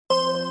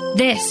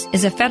This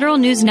is a Federal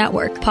News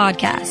Network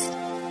podcast.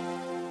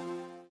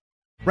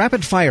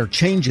 Rapid-fire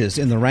changes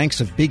in the ranks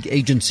of big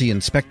agency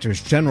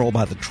inspectors general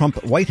by the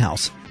Trump White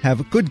House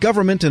have good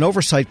government and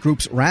oversight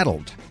groups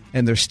rattled,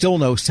 and there's still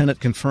no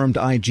Senate-confirmed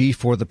IG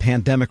for the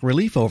pandemic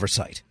relief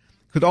oversight.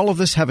 Could all of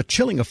this have a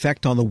chilling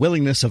effect on the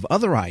willingness of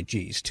other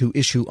IGs to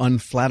issue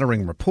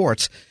unflattering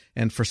reports?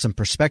 And for some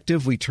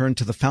perspective, we turn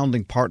to the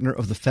founding partner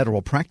of the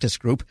Federal Practice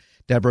Group,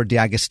 Deborah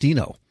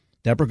D'Agostino.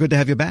 Deborah, good to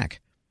have you back.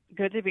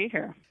 Good to be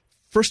here.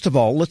 First of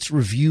all, let's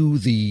review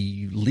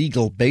the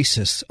legal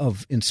basis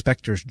of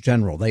inspectors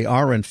general. They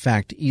are, in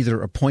fact,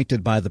 either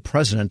appointed by the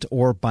president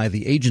or by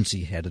the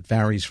agency head. It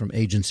varies from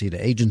agency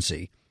to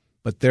agency.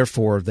 But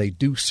therefore, they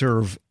do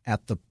serve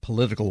at the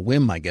political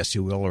whim, I guess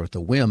you will, or at the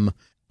whim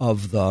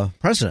of the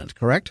president,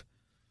 correct?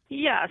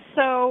 Yeah,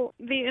 so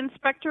the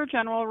Inspector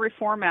General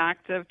Reform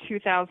Act of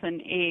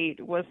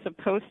 2008 was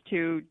supposed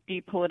to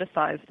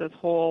depoliticize this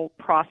whole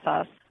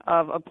process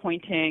of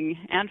appointing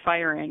and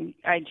firing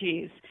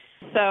IGs.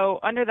 So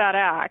under that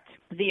act,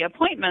 the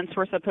appointments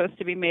were supposed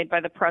to be made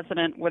by the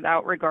president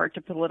without regard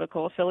to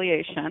political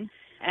affiliation.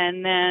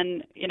 And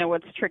then,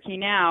 what's tricky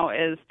now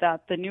is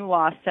that the new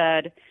law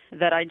said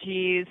that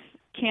IGs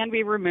can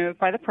be removed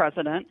by the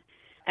president.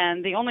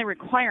 And the only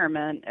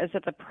requirement is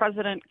that the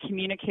president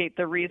communicate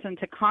the reason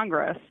to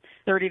Congress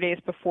 30 days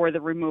before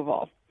the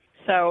removal.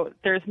 So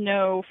there's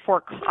no for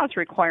cause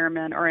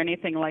requirement or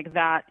anything like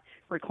that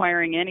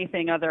requiring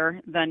anything other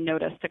than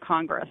notice to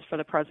Congress for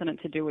the president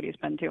to do what he's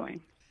been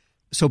doing.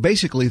 So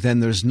basically, then,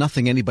 there's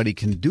nothing anybody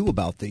can do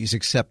about these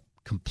except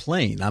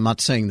complain. I'm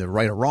not saying they're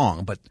right or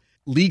wrong, but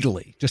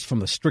legally, just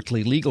from a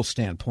strictly legal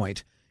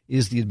standpoint,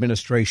 is the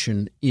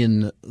administration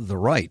in the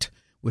right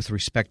with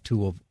respect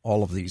to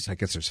all of these? I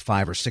guess there's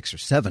 5 or 6 or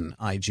 7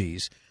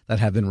 IGs that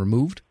have been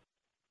removed.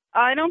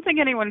 I don't think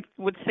anyone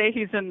would say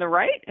he's in the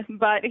right,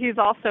 but he's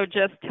also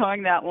just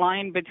towing that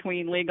line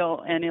between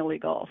legal and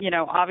illegal.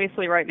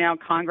 Obviously right now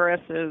Congress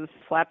is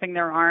flapping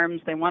their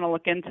arms. They want to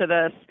look into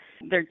this.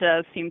 There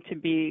does seem to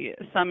be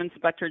some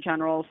inspector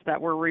generals that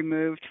were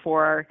removed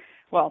for,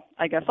 well,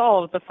 I guess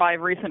all of the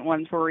 5 recent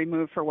ones were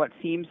removed for what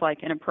seems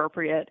like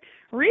inappropriate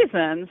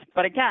reasons.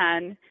 But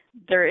again,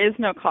 there is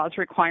no cause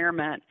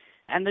requirement.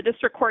 And the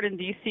district court in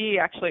D.C.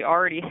 actually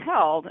already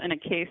held in a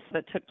case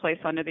that took place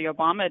under the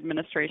Obama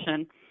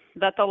administration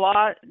that the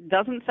law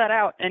doesn't set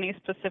out any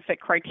specific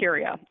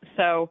criteria.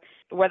 So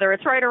whether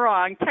it's right or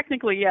wrong,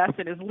 technically, yes,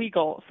 it is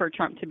legal for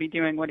Trump to be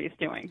doing what he's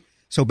doing.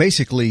 So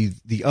basically,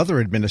 the other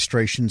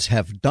administrations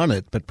have done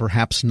it, but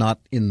perhaps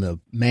not in the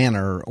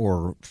manner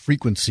or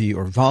frequency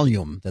or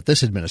volume that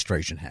this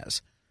administration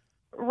has.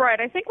 Right.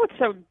 I think what's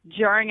so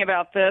jarring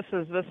about this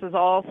is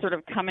all sort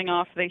of coming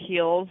off the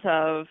heels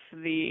of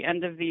the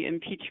end of the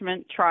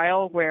impeachment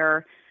trial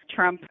where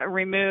Trump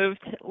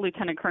removed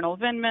Lieutenant Colonel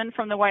Vindman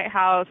from the White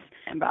House,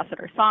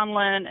 Ambassador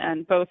Sondland,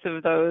 and both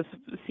of those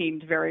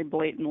seemed very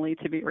blatantly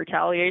to be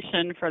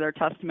retaliation for their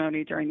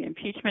testimony during the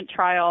impeachment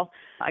trial.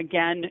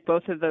 Again,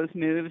 both of those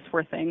moves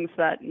were things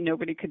that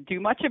nobody could do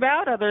much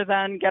about other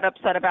than get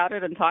upset about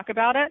it and talk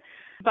about it.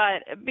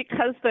 But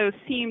because those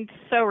seemed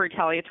so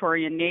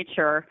retaliatory in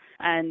nature,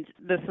 and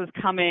this is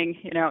coming,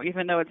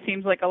 even though it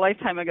seems like a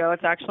lifetime ago,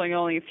 it's actually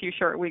only a few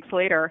short weeks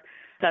later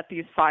that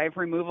these 5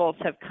 removals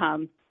have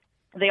come.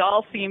 They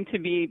all seem to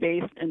be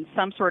based in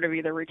some sort of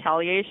either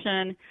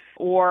retaliation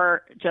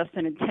or just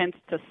an intent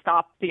to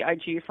stop the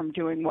IG from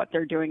doing what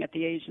they're doing at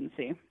the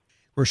agency.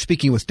 We're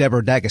speaking with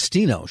Deborah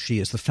D'Agostino. She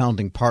is the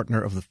founding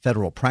partner of the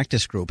Federal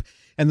Practice Group.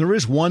 And there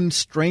is one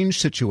strange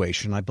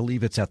situation, I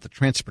believe it's at the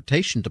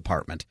Transportation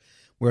Department,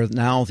 where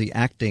now the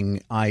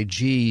acting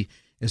IG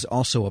is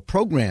also a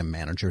program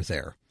manager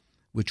there,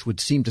 which would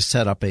seem to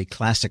set up a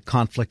classic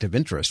conflict of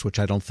interest, which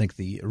I don't think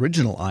the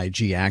original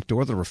IG Act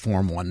or the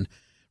reform one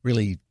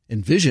really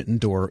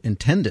envisioned or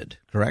intended,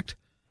 correct?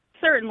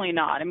 Certainly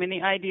not. I mean,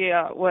 the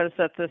idea was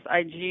that this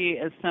IG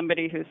is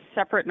somebody who's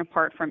separate and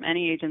apart from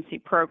any agency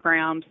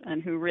programs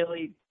and who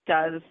really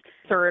does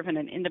serve in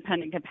an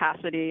independent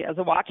capacity as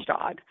a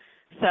watchdog.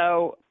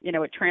 So,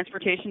 at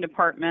Transportation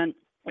Department,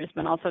 there's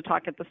been also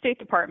talk at the State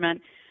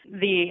Department,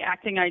 the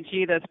acting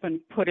IG that's been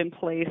put in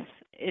place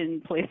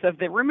of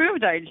the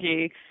removed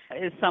IG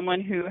is someone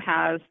who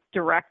has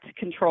direct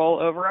control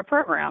over a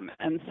program.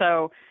 And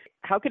so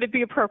how could it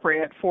be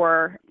appropriate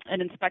for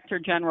an inspector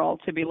general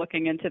to be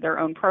looking into their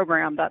own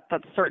program that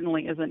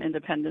certainly isn't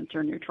independent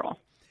or neutral?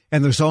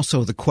 And there's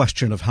also the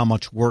question of how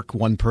much work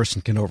one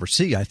person can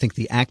oversee. I think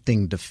the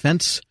acting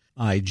defense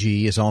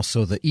IG is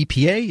also the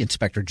EPA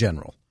inspector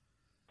general.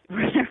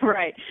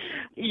 Right.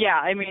 Yeah,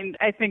 I mean,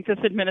 I think this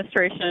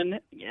administration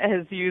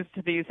has used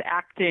these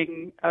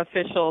acting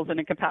officials in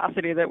a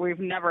capacity that we've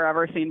never,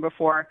 ever seen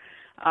before.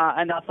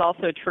 And that's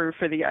also true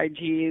for the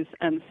IGs.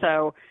 And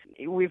so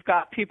we've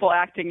got people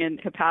acting in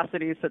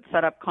capacities that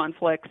set up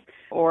conflicts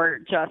or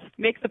just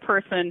make the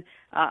person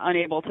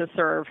unable to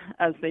serve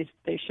as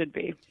they should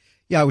be.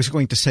 Yeah, I was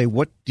going to say,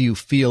 what do you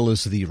feel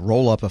is the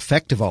roll-up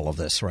effect of all of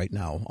this right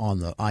now on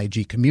the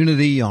IG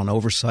community, on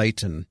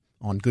oversight, and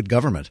on good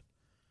government?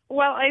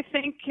 Well, I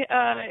think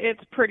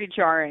it's pretty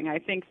jarring. I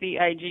think the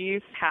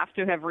IGs have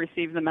to have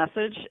received the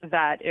message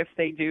that if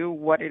they do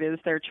what it is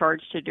they're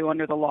charged to do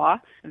under the law,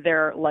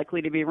 they're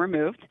likely to be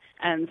removed.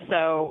 And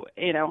so,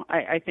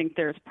 I think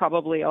there's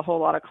probably a whole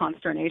lot of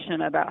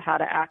consternation about how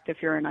to act if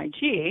you're an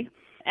IG.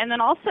 And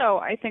then also,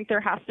 I think there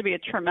has to be a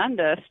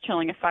tremendous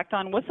chilling effect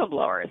on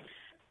whistleblowers.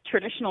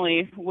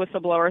 Traditionally,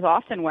 whistleblowers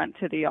often went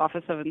to the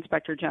Office of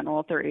Inspector General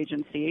at their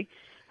agency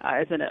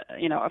as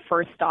a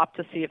first stop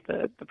to see if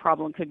the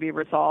problem could be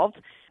resolved.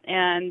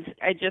 And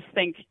I just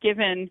think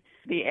given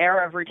the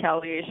era of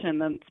retaliation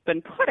that's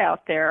been put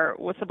out there,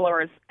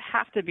 whistleblowers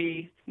have to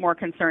be more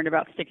concerned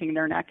about sticking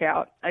their neck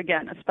out,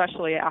 again,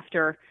 especially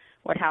after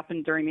what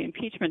happened during the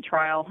impeachment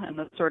trial and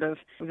the sort of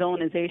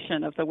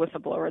villainization of the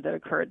whistleblower that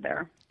occurred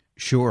there.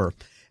 Sure.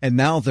 And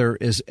now there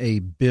is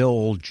a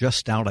bill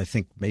just out, I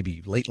think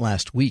maybe late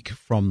last week,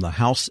 from the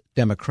House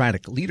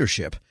Democratic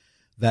leadership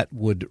that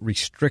would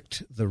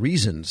restrict the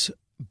reasons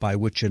by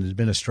which an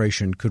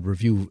administration could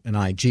review an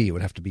IG. It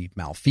would have to be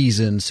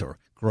malfeasance or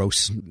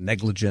gross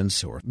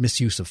negligence or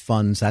misuse of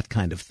funds, that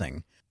kind of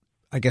thing.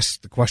 I guess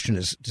the question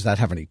is, does that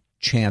have any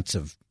chance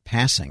of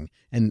passing?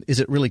 And is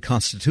it really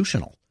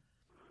constitutional?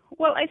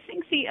 Well, I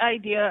think the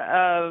idea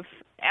of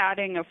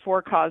adding a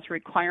for-cause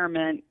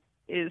requirement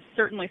is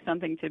certainly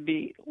something to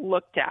be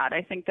looked at.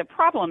 I think the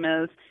problem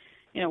is,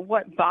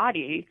 what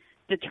body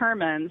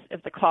determines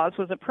if the cause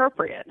was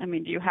appropriate? I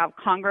mean, do you have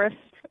Congress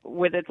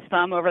with its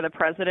thumb over the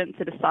president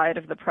to decide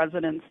if the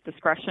president's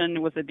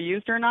discretion was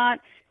abused or not?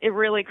 It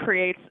really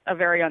creates a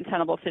very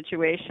untenable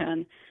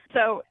situation.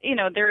 So,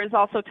 there is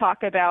also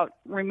talk about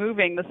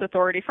removing this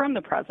authority from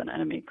the president.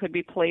 I mean, it could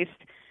be placed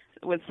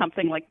with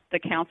something like the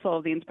Council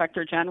of the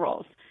Inspector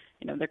Generals.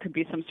 There could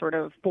be some sort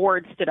of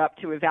board stood up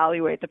to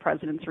evaluate the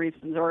president's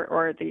reasons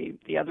or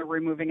the other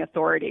removing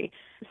authority,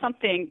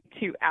 something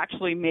to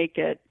actually make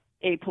it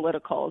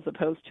apolitical as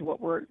opposed to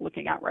what we're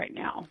looking at right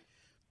now.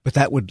 But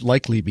that would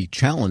likely be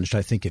challenged,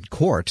 I think, in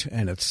court.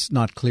 And it's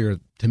not clear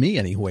to me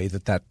anyway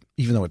that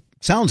even though it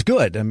sounds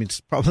good, I mean, it's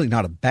probably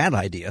not a bad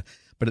idea,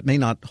 but it may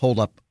not hold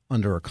up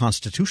under a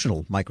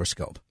constitutional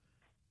microscope.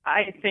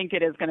 I think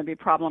it is going to be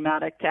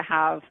problematic to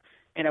have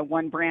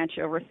one branch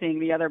overseeing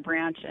the other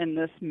branch in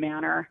this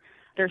manner.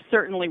 There's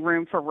certainly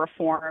room for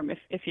reform.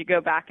 If you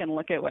go back and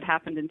look at what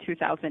happened in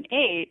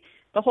 2008,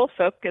 the whole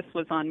focus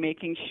was on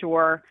making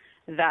sure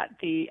that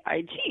the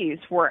IGs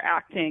were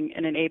acting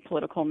in an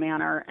apolitical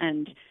manner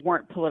and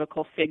weren't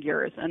political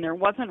figures. And there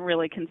wasn't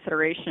really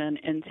consideration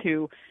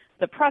into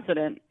the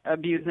president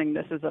abusing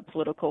this as a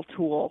political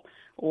tool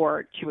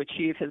or to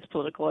achieve his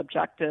political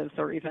objectives,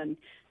 or even,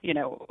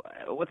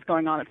 what's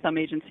going on at some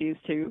agencies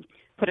to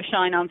put a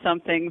shine on some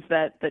things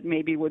that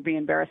maybe would be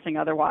embarrassing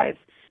otherwise.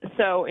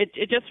 So it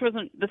just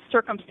wasn't, the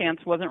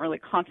circumstance wasn't really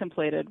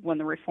contemplated when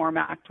the Reform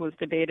Act was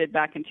debated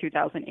back in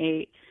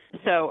 2008.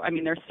 So,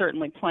 there's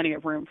certainly plenty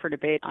of room for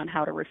debate on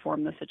how to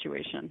reform the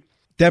situation.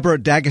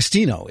 Deborah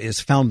D'Agostino is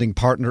founding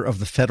partner of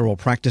the Federal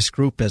Practice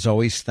Group. As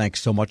always,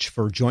 thanks so much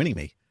for joining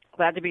me.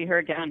 Glad to be here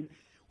again.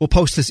 We'll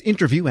post this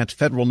interview at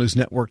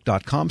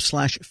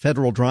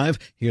federalnewsnetwork.com/Federal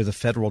Drive. Hear the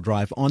Federal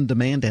Drive on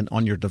demand and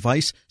on your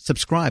device.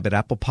 Subscribe at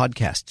Apple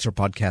Podcasts or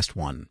Podcast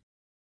One.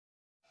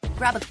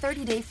 Grab a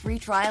 30-day free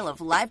trial of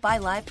Live by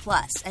Live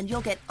Plus, and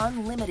you'll get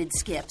unlimited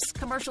skips,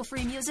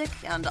 commercial-free music,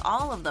 and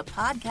all of the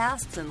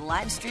podcasts and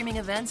live streaming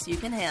events you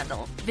can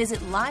handle. Visit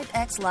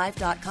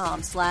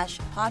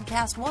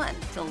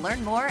livexlive.com/podcast1 to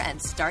learn more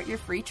and start your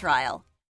free trial.